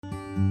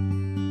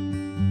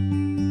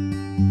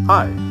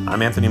Hi,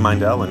 I'm Anthony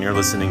Mindell, and you're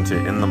listening to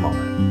In the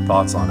Moment,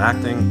 thoughts on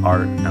acting,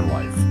 art, and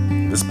life.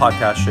 This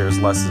podcast shares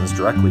lessons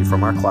directly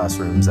from our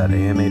classrooms at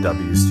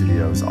AMAW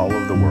studios all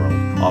over the world,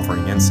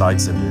 offering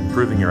insights into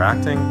improving your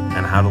acting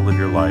and how to live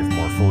your life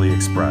more fully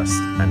expressed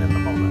and in the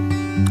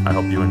moment. I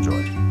hope you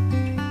enjoy.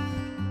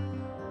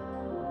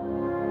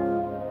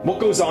 What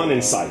goes on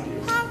inside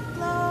you?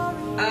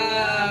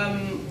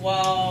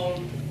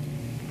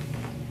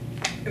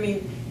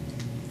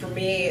 For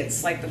me,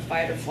 it's like the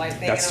fight or flight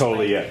thing. That's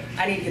totally it.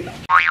 I need to get the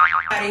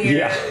out of here.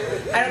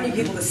 Yeah. I don't need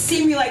people to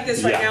see me like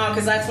this right now,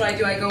 because that's what I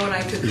do. I go and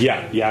I cook.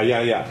 Yeah. I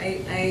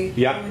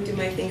go and do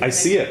my thing. I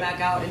see it.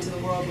 Back out into the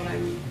world when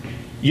I'm.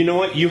 You know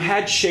what? You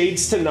had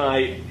shades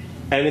tonight,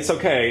 and it's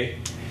okay.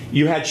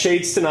 You had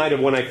shades tonight of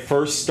when I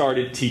first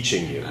started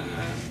teaching you.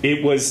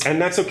 It was, and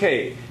that's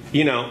okay.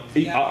 You know,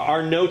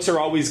 our notes are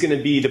always going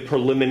to be the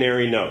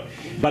preliminary note.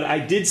 But I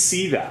did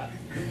see that.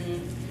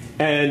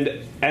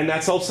 And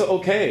that's also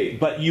okay.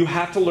 But you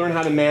have to learn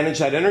how to manage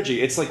that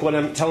energy. It's like what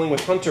I'm telling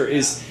with Hunter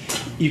is,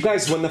 you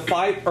guys, when the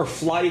fight or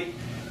flight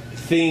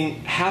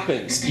thing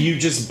happens, you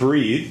just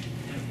breathe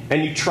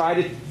and you try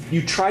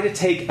to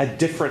take a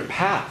different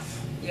path.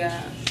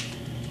 Yeah.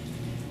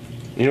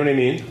 You know what I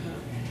mean?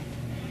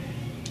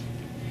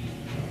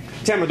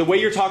 Tamara, the way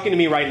you're talking to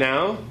me right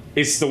now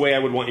is the way I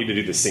would want you to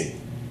do the scene.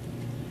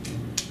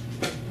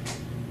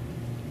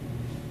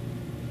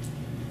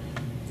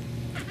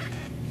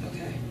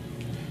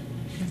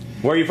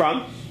 Where are you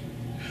from?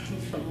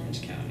 I'm from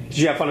Orange County. Did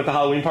you have fun at the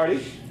Halloween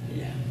party?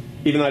 Yeah.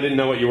 Even though I didn't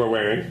know what you were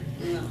wearing?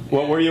 No.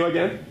 What were you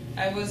again?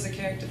 I was a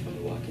character from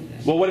The Walking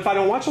Dead. Well, what if I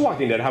don't watch The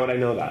Walking Dead? How would I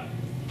know that?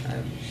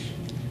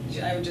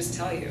 I would just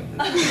tell you.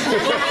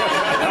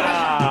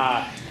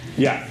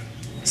 Yeah.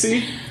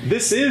 See?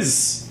 This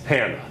is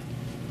Hannah.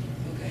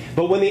 Okay.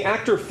 But when the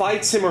actor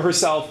fights him or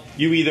herself,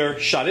 you either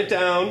shut it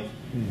down,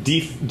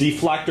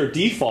 deflect or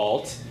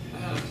default,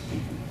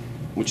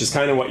 which is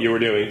kind of what you were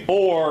doing,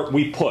 or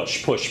we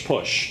push.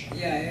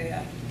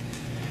 Yeah.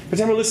 But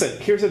Tamara, listen,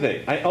 here's the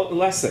thing.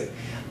 Last thing.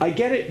 I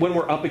get it when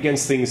we're up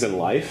against things in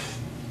life,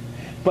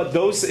 but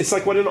it's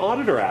like what an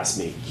auditor asked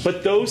me.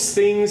 But those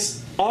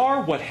things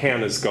are what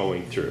Hannah's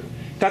going through.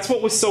 That's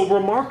what was so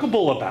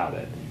remarkable about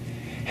it.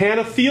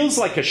 Hannah feels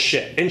like a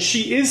shit, and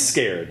she is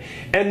scared.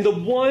 And the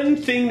one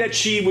thing that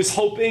she was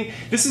hoping,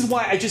 this is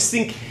why I just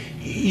think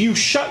you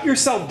shut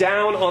yourself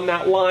down on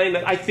that line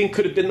that I think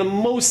could have been the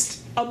most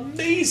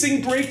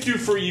amazing breakthrough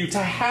for you, to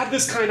have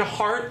this kind of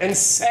heart and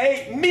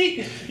say,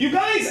 meet. You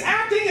guys,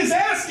 acting is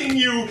asking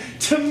you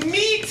to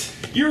meet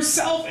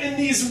yourself in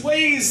these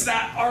ways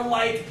that are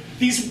like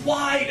these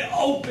wide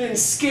open,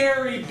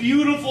 scary,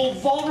 beautiful,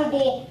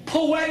 vulnerable,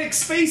 poetic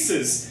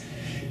spaces.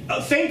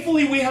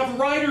 Thankfully, we have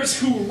writers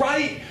who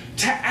write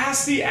to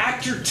ask the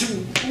actor to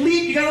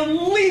leap. You gotta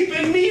leap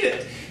and meet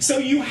it. So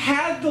you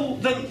had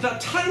the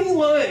tiny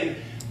line,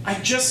 I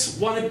just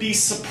want to be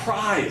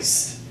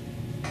surprised.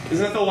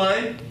 Isn't that the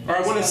line? Or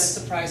I want to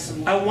surprise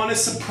someone. I want to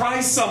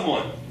surprise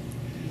someone.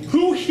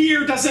 Who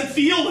here doesn't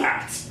feel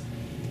that?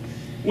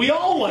 We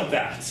all want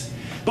that.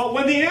 But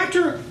when the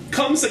actor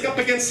comes up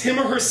against him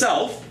or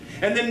herself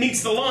and then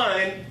meets the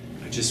line,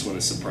 I just want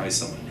to surprise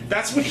someone.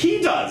 That's what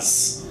he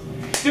does.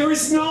 There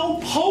is no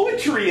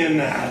poetry in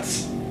that.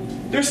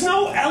 There's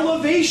no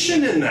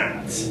elevation in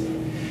that.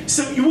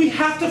 So we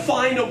have to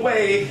find a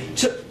way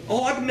to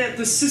augment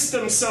the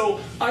system, so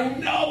I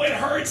know it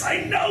hurts,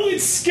 I know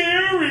it's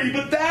scary,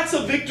 but that's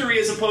a victory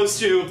as opposed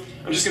to,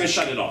 I'm just going to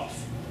shut it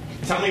off.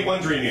 Tell me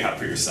one dream you have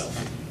for yourself.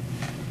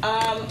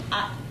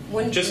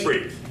 Just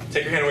breathe.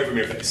 Take your hand away from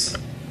your face.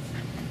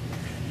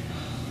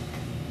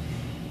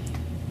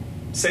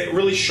 Say it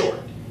really short.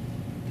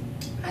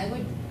 I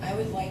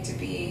would like to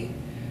be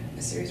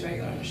a series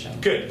regular on a show.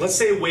 Good. Let's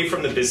stay away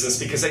from the business,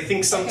 because I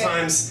think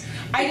sometimes... Okay.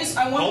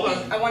 I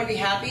want to be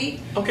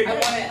happy. Okay,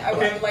 good. I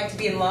would like to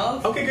be in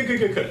love. Okay,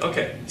 good.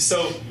 Okay,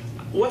 so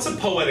what's a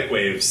poetic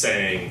way of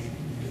saying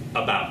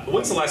about,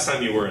 when's the last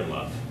time you were in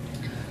love?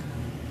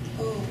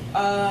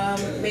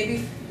 Oh,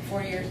 maybe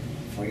 4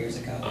 years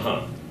ago.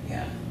 Uh-huh.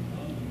 Yeah.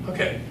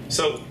 Okay,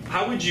 so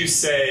how would you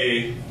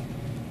say,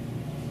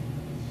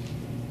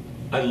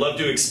 I'd love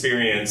to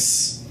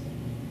experience...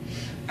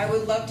 I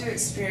would love to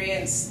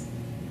experience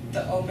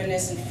the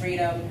openness and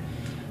freedom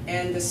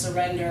and the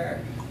surrender.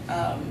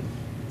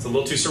 It's a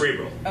little too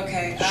cerebral.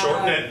 Okay.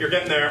 Shorten it, you're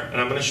getting there,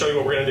 and I'm going to show you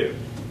what we're going to do.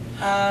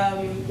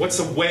 What's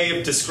a way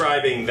of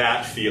describing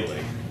that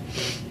feeling?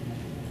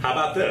 How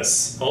about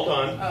this? Hold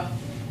on. Oh.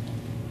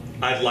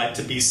 I'd like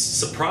to be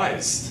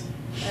surprised.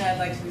 I'd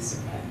like to be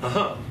surprised.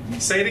 Uh-huh.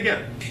 Say it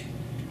again.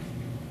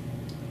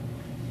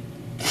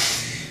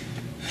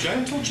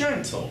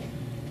 Gentle.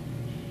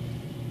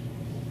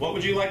 What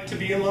would you like to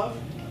be in love?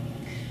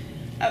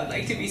 I would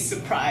like to be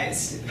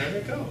surprised. There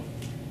you go.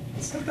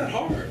 It's not that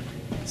hard.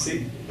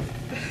 See?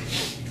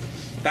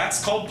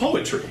 That's called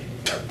poetry.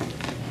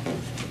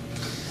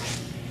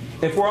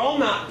 If we're all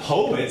not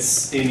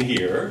poets in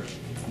here,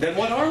 then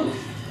what are we?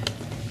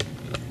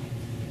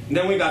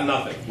 Then we've got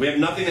nothing. We have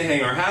nothing to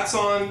hang our hats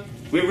on.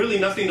 We have really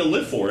nothing to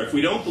live for if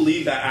we don't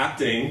believe that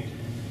acting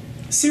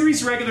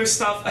series regular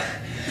stuff,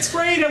 it's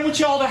great. I want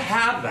you all to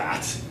have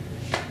that.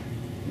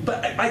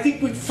 But I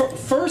think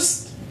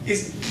first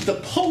is the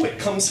poet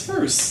comes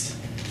first.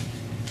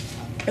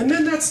 And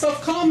then that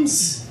stuff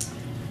comes.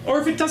 Or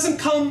if it doesn't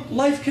come,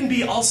 life can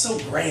be also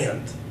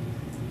grand.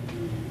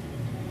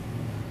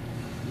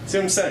 See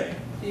what I'm saying?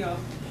 Yeah.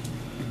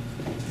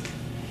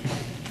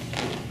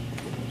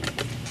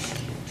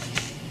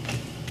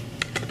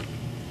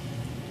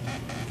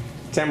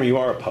 Tamara, you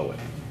are a poet.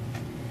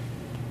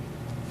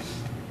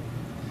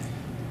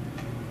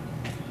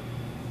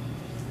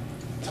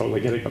 Totally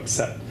getting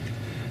upset.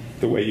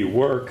 The way you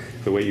work,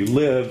 the way you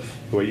live,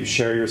 the way you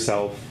share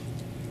yourself.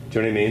 Do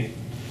you know what I mean?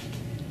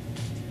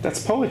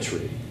 That's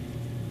poetry.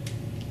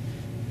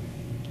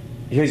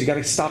 Because you got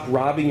to stop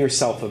robbing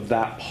yourself of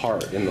that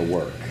part in the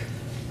work.